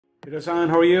Hiro-san,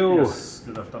 how are you? Yes,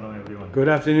 good afternoon everyone. Good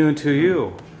afternoon to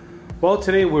you. Well,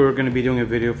 today we're going to be doing a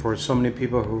video for so many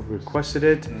people who requested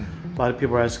it. A lot of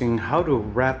people are asking how to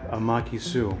wrap a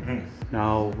makisu.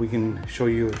 Now we can show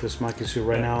you this makisu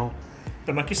right now.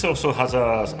 The makisu also has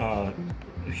a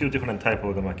few different type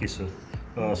of the makisu.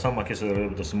 Some makisu are a little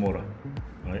bit smaller,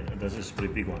 right? This is a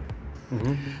pretty big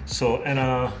one. So, and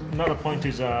another point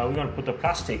is we're going to put the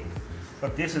plastic,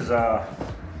 but this is a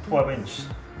 12-inch,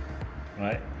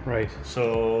 right? Right.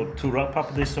 So to wrap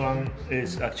up this one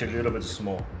is actually a little bit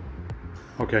small.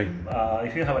 Okay.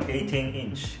 If you have an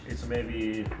 18-inch, it's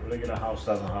maybe regular house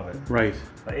doesn't have it. Right.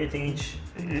 But 18-inch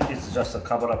is just a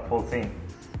cover up whole thing.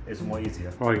 It's more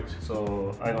easier. Right.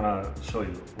 So I'm gonna show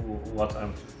you what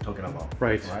I'm talking about.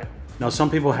 Right. Right. Now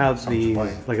some people have the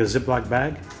like a Ziploc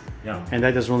bag. Yeah. And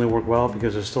that doesn't really work well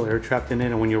because there's still air trapped in it,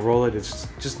 and when you roll it, it's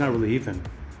just not really even.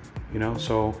 You know.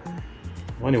 So.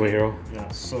 Well, anyway, Hiro. Yeah.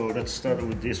 So let's start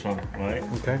with this one, right?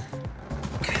 Okay.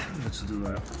 Let's do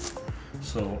that.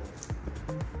 So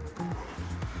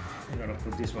I'm gonna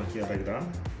put this one here like that.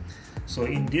 So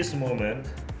in this moment,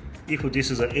 if this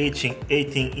is an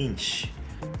 18-inch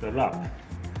the wrap,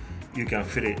 you can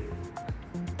fit it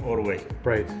all the way.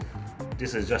 Right.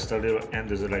 This is just a little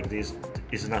end is like this.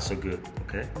 It's not so good.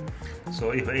 Okay.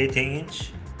 So if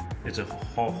 18-inch, it's a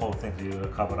whole thing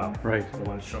you cover up. Right. The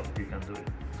one shot you can do it.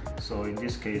 So in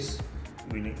this case,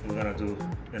 we're gonna do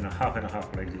in a half and a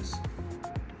half like this.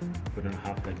 Put in a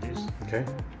half like this. Okay.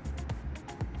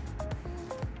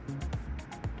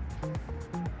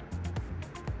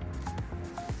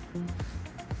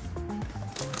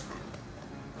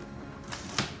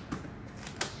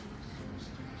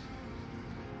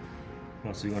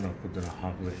 So you're gonna put it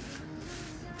halfway.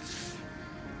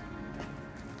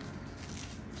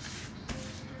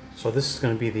 So this is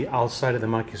going to be the outside of the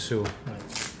makisu. Right.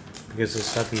 Because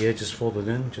it's got the edges folded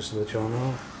in, just to let y'all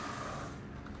know.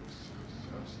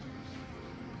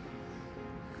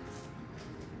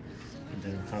 And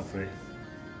then halfway.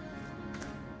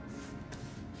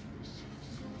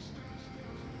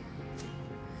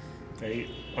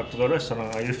 At the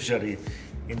restaurant, I usually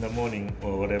in the morning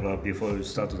or whatever before you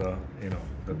start the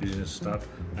business start,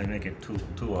 I make it two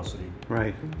or three.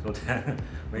 Right. So then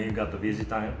when you got the busy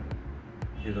time,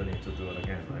 you don't need to do it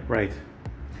again, right? Right.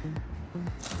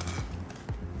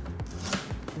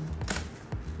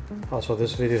 Also,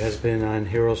 this video has been on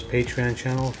Hiro's Patreon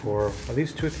channel for at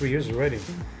least 2 or 3 years already.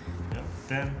 Yeah.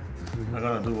 Then I'm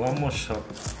gonna do one more shot.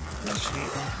 Actually,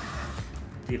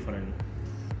 different.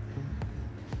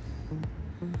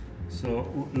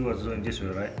 So we was doing this way,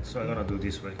 right? So I'm gonna do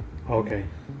this way. Okay.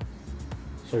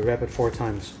 So you wrap it 4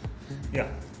 times. Yeah,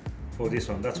 for this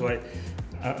one. That's why,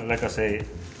 like I say,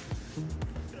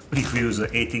 if you use an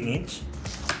 18-inch,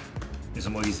 it's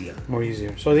more easier. More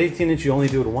easier. So the 18-inch, you only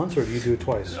do it once, or do you do it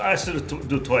twice? I should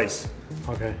do twice.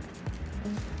 Okay.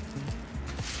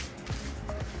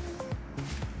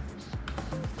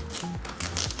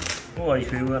 Or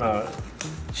if you wanna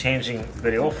changing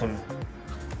very often,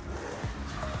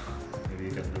 maybe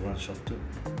you can do one shot too.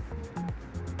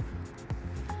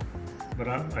 But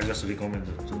I just recommend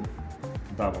it to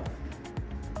double.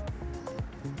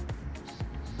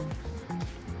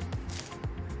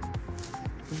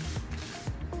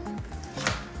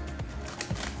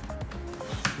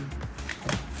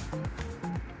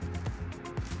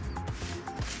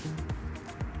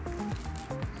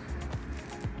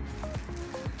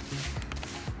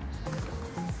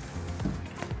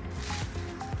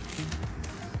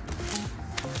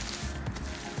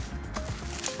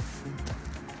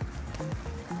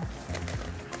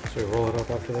 So you roll it up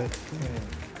after that?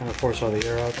 Kind of force all the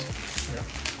air out. Yeah.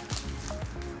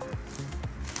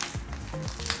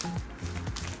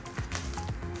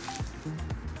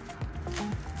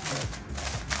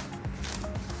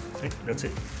 Okay, that's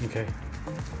it. Okay.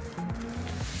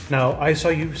 Now, I saw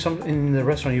you in the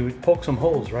restaurant, you would poke some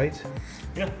holes, right?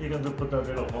 Yeah, you can put that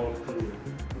little hole to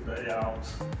put the air out.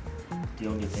 The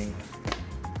only thing.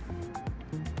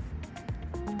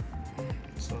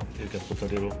 So you can put a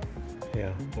little hole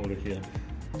here.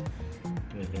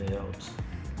 Make it out.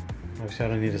 Obviously, I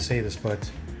don't need to say this,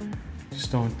 but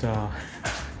just don't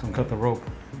cut the rope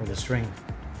or the string.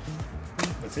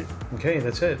 That's it. Okay,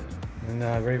 that's it. And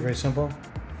very, very simple.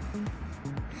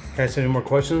 Guys, any more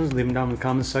questions? Leave them down in the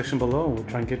comments section below. We'll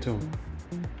try and get to them.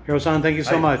 Hiro-san, thank you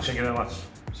so much. Thank you very much.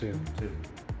 See you. See you.